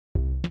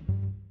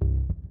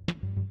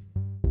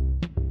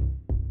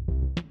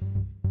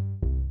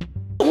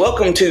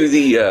Welcome to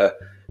the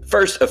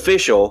first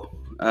official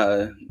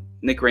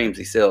Nick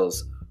Ramsey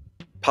Sales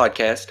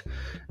podcast.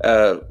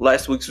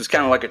 Last week's was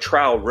kind of like a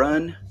trial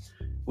run.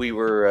 We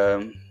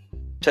were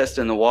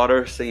testing the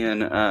water,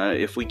 seeing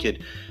if we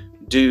could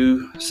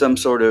do some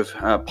sort of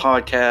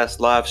podcast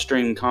live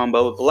stream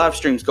combo. The live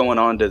stream's going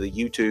on to the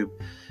YouTube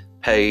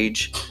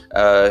page.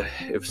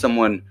 If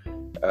someone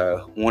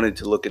wanted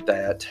to look at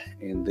that,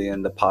 and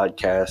then the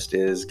podcast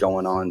is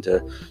going on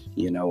to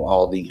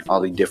all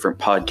the different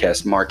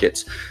podcast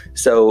markets.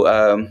 So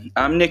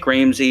I'm Nick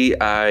Ramsey.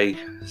 I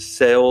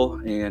sell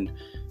and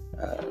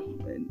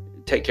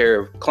take care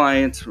of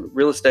clients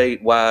real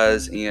estate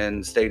wise in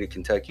the state of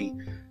Kentucky.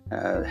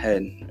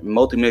 Had a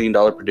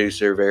multi-million-dollar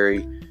producer,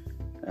 very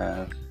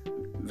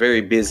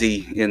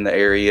busy in the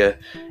area,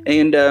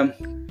 and I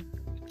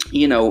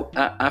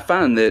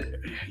find that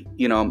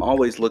I'm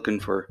always looking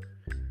for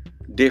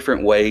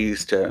different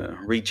ways to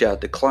reach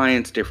out to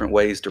clients, different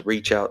ways to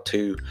reach out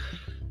to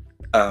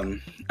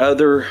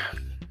other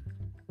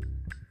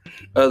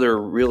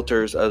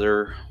realtors,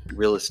 other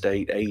real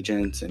estate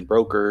agents and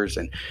brokers,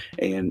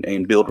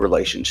 and build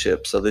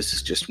relationships. So this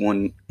is just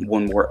one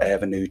more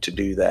avenue to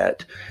do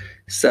that.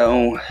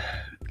 So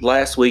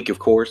last week, of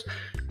course,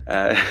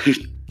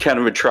 kind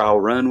of a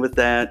trial run with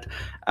that.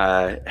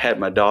 I had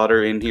my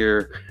daughter in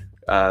here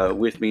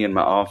with me in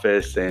my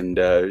office, and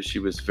she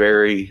was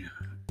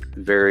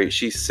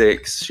she's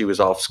 6. She was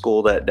off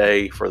school that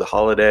day for the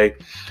holiday,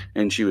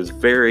 and she was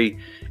very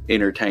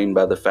entertained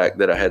by the fact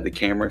that I had the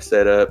camera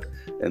set up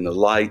and the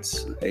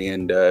lights,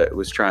 and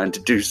was trying to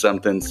do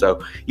something.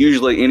 So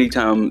usually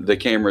anytime the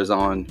camera's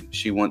on,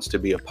 she wants to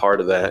be a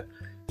part of that.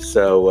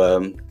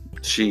 So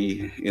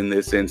she, in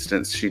this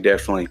instance, she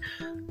definitely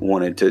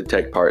wanted to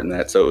take part in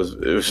that. So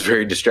it was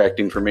very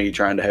distracting for me,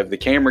 trying to have the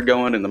camera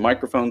going and the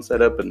microphone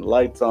set up and the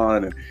lights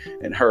on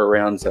and her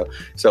around.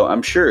 So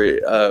I'm sure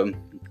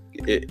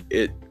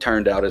it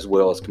turned out as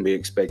well as can be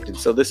expected.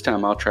 So this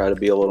time I'll try to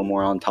be a little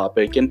more on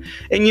topic, and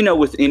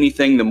with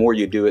anything, the more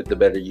you do it, the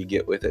better you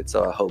get with it.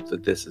 So I hope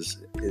that this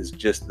is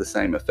just the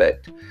same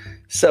effect.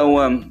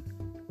 So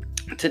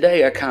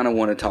today I kind of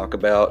want to talk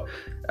about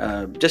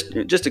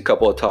just a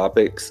couple of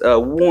topics.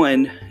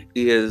 One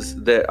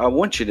is that I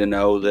want you to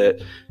know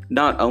that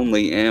not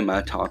only am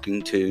I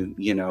talking to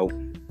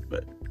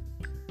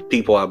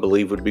people I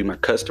believe would be my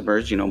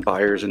customers,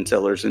 buyers and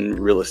sellers in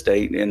real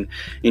estate in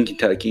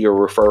Kentucky,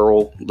 or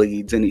referral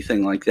leads,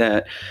 anything like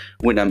that,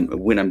 when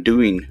I'm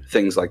doing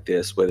things like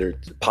this, whether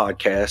it's a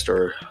podcast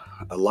or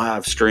a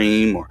live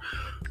stream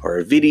or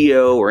a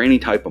video or any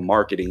type of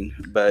marketing.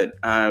 But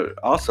I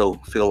also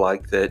feel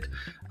like that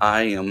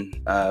I am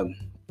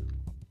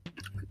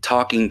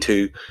talking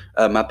to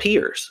my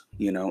peers,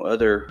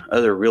 other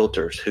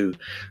realtors who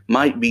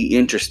might be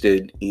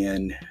interested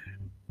in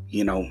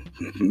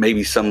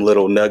maybe some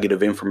little nugget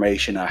of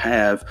information I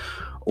have,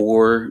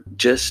 or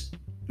just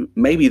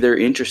maybe they're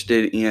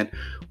interested in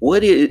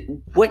what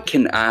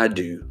can I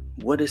do?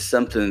 What is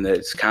something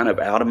that's kind of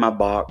out of my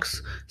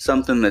box,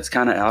 something that's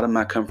kind of out of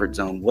my comfort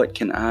zone? What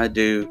can I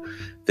do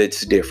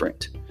that's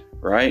different,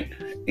 right?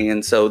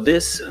 And so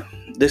this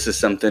is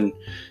something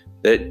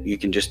that you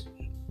can just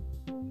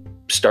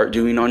start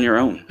doing on your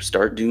own.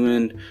 Start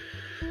doing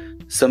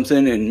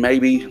something, and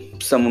maybe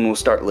someone will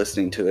start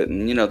listening to it.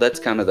 And, that's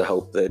kind of the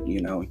hope that,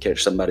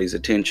 catch somebody's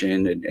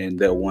attention, and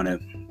they'll want to,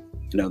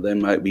 they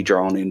might be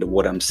drawn into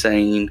what I'm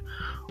saying,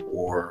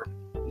 or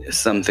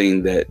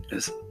something that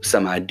is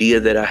some idea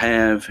that I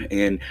have.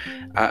 And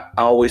I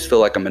always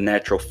feel like I'm a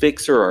natural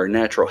fixer or a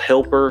natural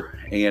helper.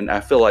 And I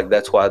feel like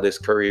that's why this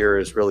career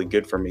is really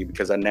good for me,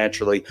 because I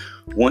naturally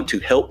want to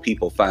help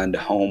people find a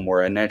home,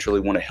 or I naturally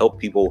want to help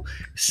people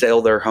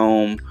sell their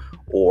home,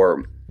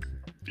 or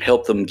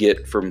help them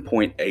get from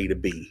point A to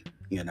B,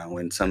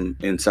 in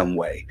some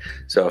way.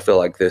 So I feel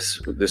like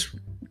this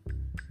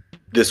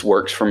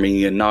works for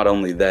me. And not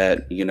only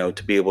that,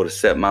 to be able to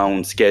set my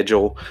own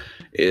schedule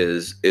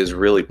is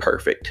really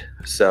perfect.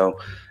 So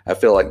I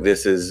feel like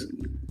this has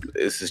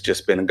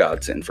just been a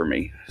godsend for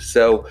me.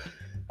 So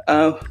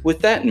with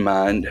that in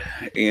mind,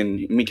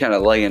 and me kind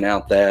of laying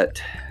out that,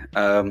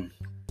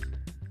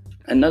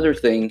 another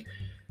thing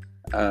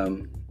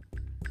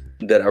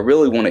that I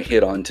really want to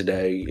hit on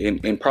today,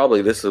 and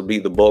probably this will be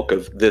the bulk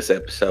of this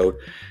episode,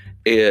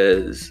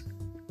 is,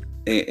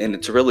 and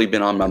it's really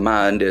been on my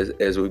mind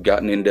as we've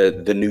gotten into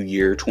the new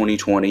year,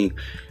 2020,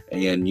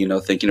 and,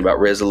 thinking about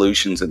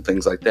resolutions and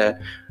things like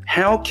that.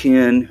 How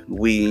can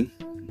we,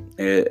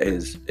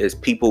 as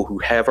people who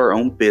have our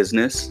own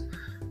business,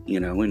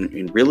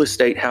 in real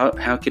estate,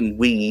 how can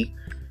we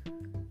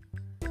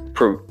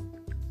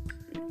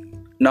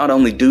not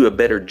only do a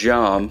better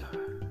job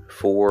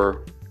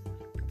for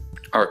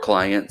our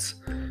clients,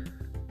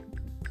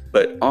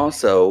 but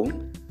also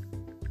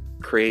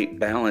create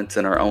balance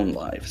in our own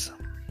lives?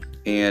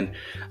 And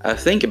I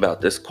think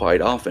about this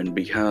quite often,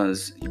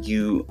 because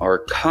you are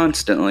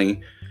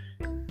constantly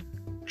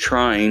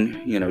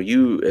trying,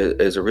 you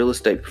as a real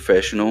estate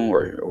professional,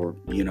 or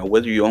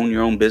whether you own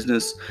your own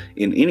business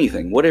in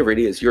anything, whatever it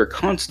is, you're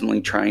constantly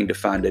trying to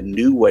find a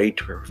new way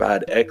to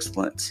provide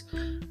excellence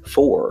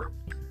for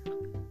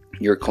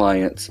your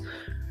clients,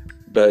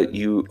 but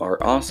you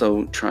are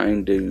also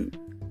trying to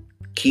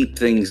keep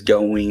things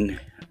going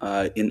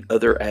in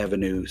other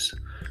avenues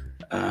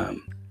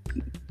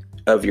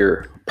of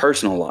your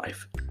personal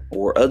life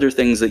or other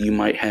things that you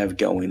might have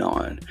going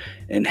on.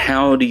 And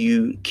how do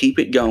you keep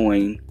it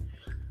going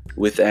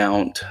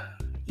without,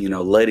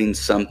 letting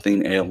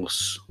something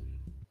else,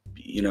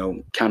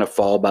 kind of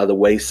fall by the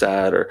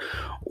wayside,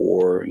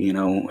 or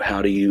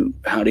how do you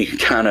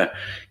kind of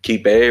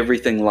keep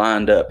everything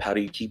lined up? How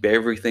do you keep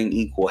everything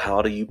equal?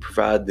 How do you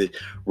provide the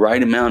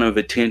right amount of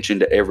attention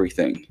to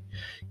everything?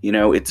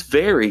 It's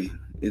very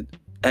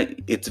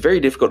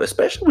difficult,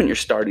 especially when you're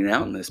starting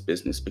out in this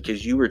business,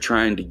 because you were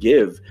trying to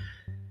give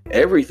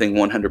everything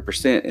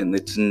 100%, and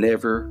it's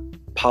never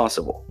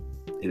possible.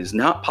 It is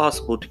not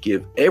possible to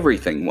give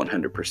everything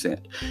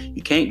 100%.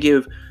 You can't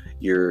give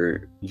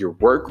your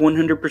work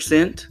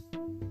 100%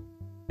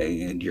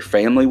 and your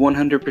family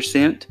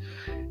 100%,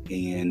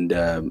 and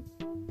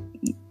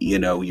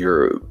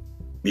your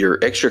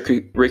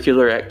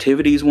extracurricular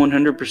activities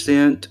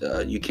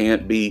 100%. You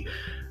can't be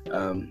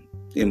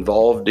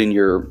involved in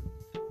your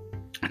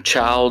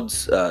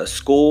child's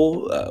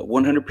school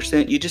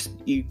 100%.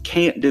 You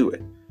can't do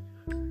it.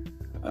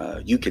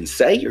 You can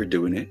say you're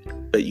doing it,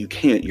 but you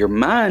can't. Your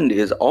mind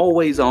is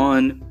always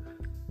on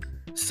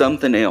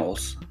something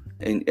else.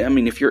 And I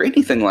mean, if you're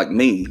anything like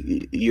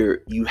me,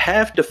 you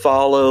have to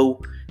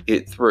follow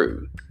it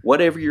through.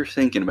 Whatever you're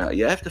thinking about,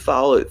 you have to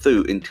follow it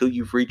through until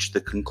you've reached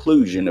the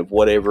conclusion of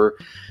whatever,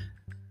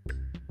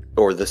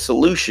 or the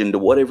solution to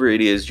whatever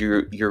it is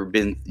you've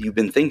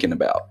been thinking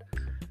about.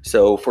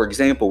 So, for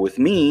example, with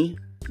me,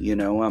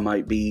 I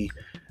might be,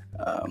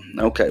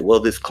 okay, well,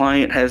 this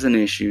client has an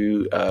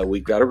issue.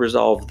 We've got to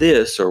resolve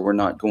this, or we're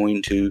not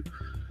going to,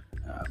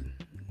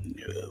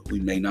 we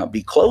may not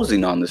be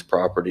closing on this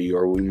property,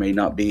 or we may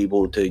not be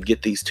able to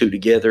get these two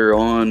together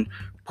on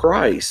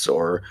price,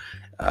 or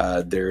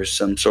there's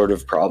some sort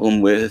of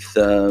problem with,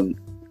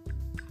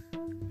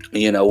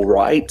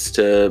 rights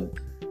to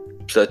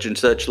such and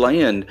such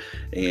land,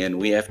 and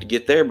we have to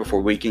get there before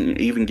we can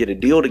even get a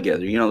deal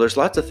together. There's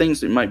lots of things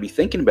that you might be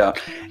thinking about,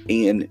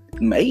 and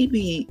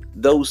maybe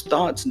those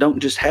thoughts don't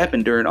just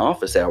happen during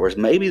office hours.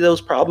 Maybe those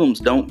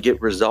problems don't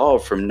get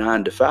resolved from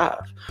 9 to 5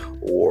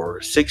 or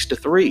 6 to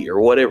 3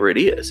 or whatever it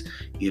is.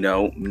 You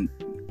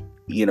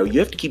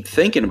have to keep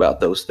thinking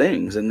about those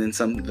things, and then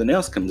something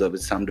else comes up.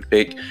 It's time to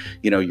pick,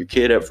 your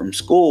kid up from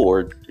school,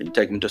 or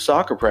take them to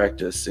soccer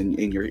practice, and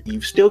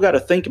you've still got to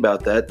think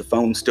about that. The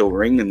phone's still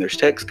ringing, there's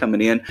texts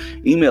coming in,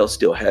 emails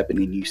still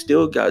happening. You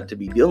still got to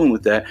be dealing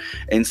with that,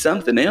 and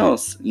something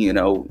else,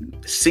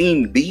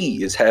 scene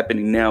B is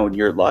happening now in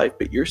your life,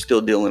 but you're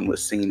still dealing with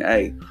scene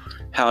A.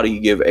 How do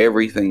you give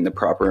everything the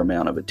proper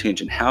amount of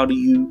attention? How do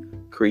you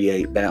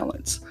create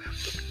balance?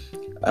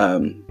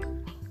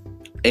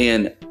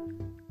 And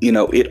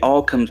it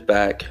all comes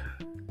back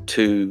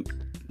to,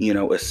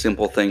 a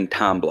simple thing: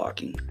 time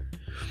blocking.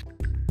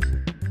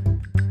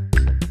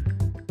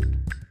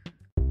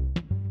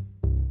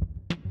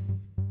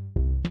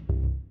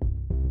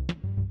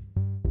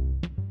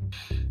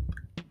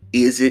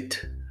 Is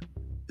it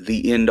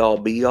the end all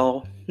be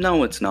all?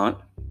 No, it's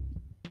not.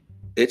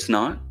 It's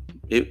not.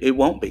 It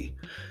won't be.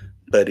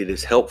 But it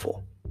is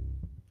helpful.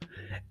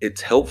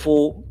 It's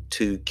helpful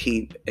to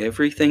keep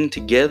everything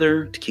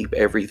together, to keep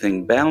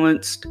everything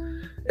balanced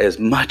as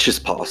much as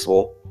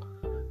possible,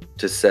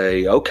 to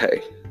say,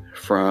 okay,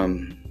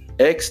 from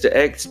X to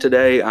X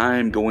today,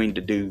 I'm going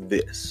to do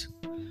this.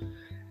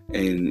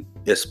 And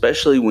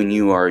especially when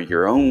you are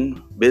your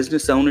own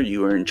business owner,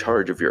 you are in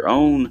charge of your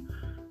own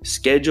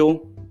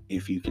schedule.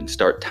 If you can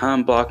start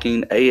time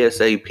blocking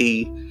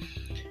ASAP,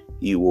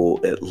 you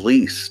will at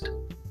least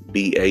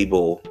be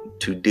able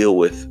to deal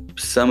with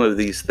some of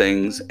these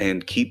things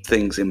and keep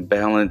things in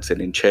balance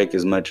and in check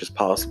as much as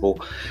possible.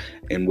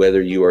 And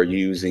whether you are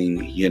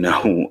using,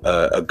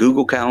 a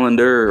Google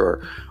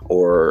Calendar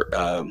or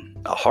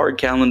a hard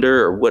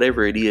calendar or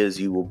whatever it is,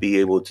 you will be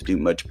able to do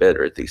much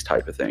better at these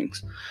type of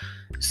things.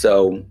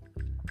 So,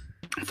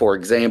 for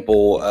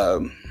example,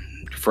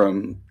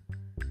 from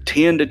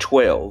 10 to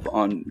 12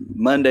 on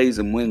Mondays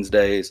and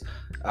Wednesdays,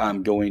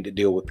 I'm going to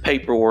deal with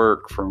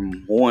paperwork.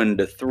 From 1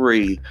 to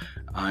 3,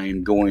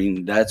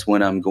 that's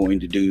when I'm going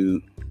to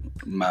do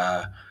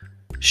my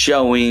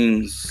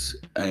showings,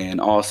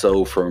 and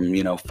also from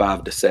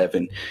 5 to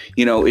 7.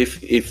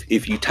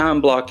 If you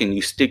time block and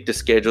you stick to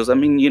schedules, I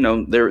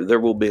mean, there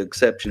will be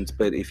exceptions,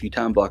 but if you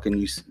time block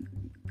and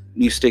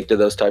you stick to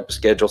those type of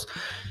schedules,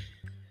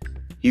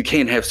 you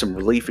can have some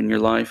relief in your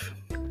life.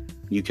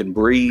 You can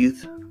breathe.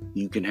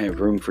 You can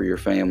have room for your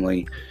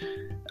family.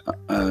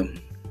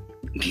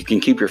 You can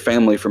keep your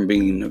family from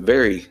being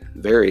very,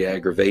 very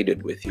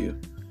aggravated with you.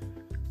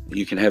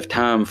 You can have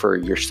time for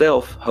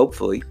yourself,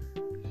 hopefully.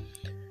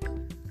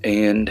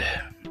 And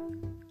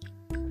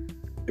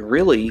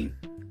really,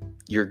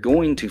 you're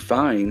going to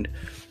find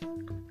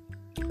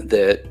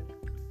that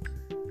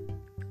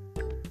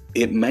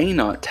it may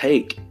not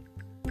take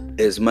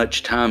as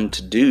much time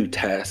to do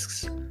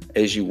tasks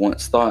as you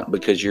once thought,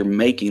 because you're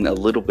making a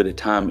little bit of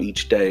time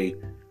each day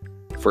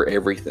for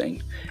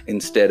everything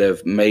instead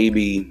of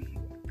maybe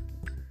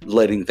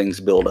letting things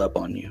build up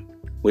on you,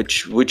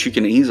 which you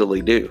can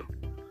easily do.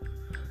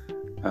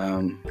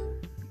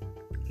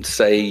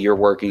 Say you're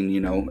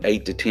working,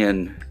 8 to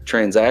 10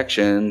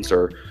 transactions,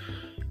 or,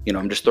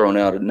 I'm just throwing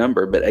out a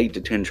number, but 8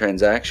 to 10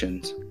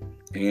 transactions,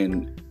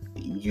 and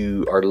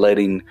you are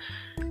letting,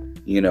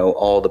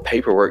 all the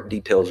paperwork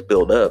details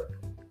build up.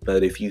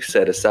 But if you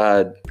set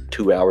aside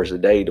 2 hours a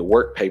day to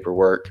work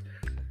paperwork,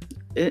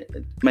 it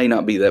may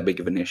not be that big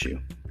of an issue.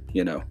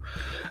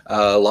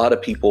 A lot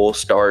of people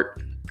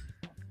start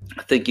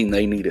thinking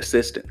they need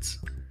assistance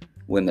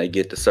when they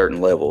get to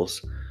certain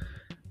levels.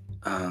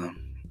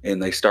 And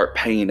they start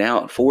paying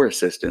out for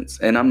assistance.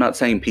 And I'm not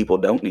saying people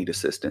don't need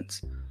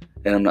assistance.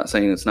 And I'm not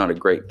saying it's not a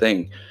great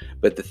thing.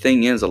 But the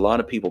thing is, a lot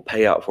of people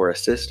pay out for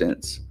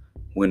assistance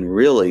when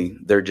really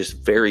they're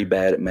just very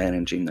bad at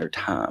managing their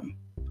time.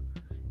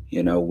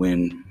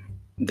 When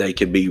they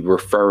could be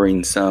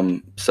referring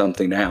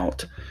something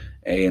out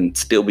and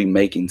still be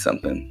making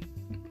something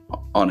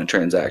on a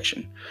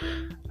transaction.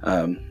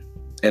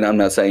 And I'm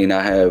not saying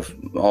I have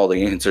all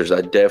the answers.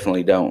 I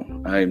definitely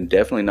don't. I'm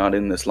definitely not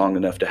in this long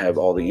enough to have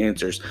all the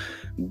answers.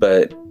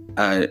 But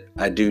I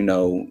do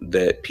know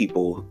that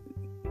people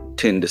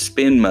tend to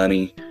spend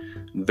money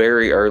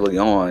very early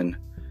on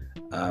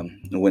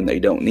when they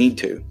don't need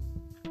to.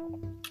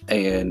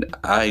 And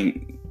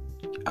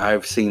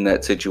I've seen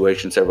that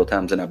situation several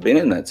times, and I've been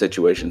in that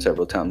situation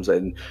several times.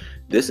 And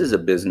this is a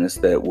business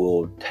that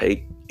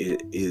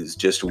is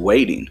just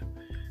waiting.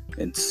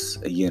 It's,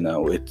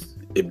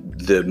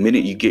 the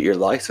minute you get your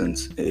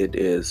license, it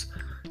is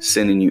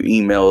sending you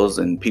emails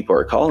and people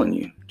are calling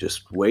you,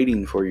 just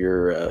waiting for you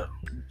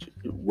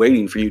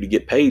to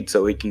get paid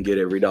so it can get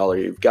every dollar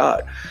you've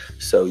got.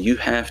 So you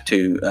have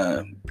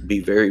to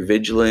be very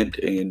vigilant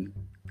and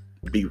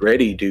be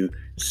ready to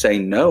say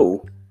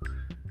no.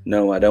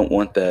 No, I don't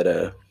want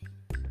that.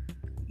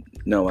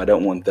 No, I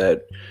don't want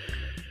that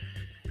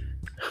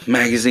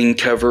magazine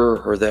cover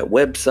or that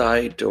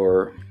website,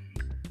 or,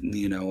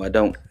 I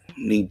don't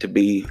need to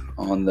be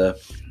on the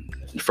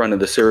front of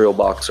the cereal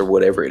box or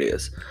whatever it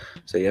is.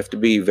 So you have to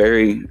be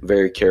very,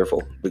 very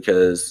careful,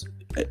 because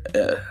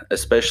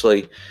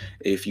especially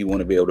if you want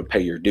to be able to pay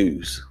your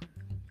dues.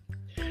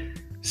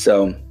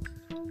 So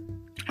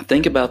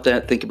think about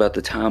that. Think about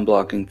the time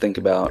blocking. Think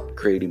about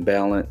creating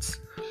balance,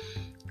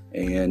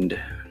 and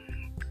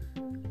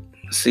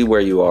see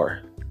where you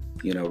are.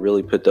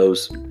 Really put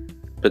those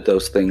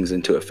things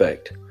into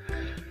effect.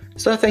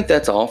 So I think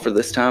that's all for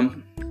this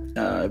time.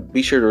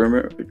 Be sure to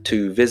remember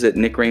to visit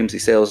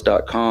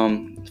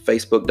nickramseysales.com,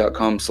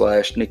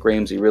 facebook.com/Nick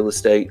Ramsey Real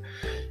Estate.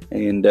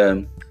 And,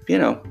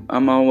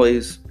 I'm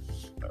always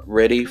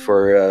ready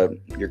for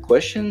your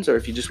questions, or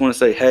if you just want to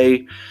say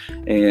hey.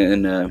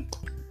 And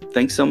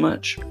thanks so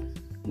much.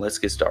 Let's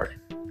get started.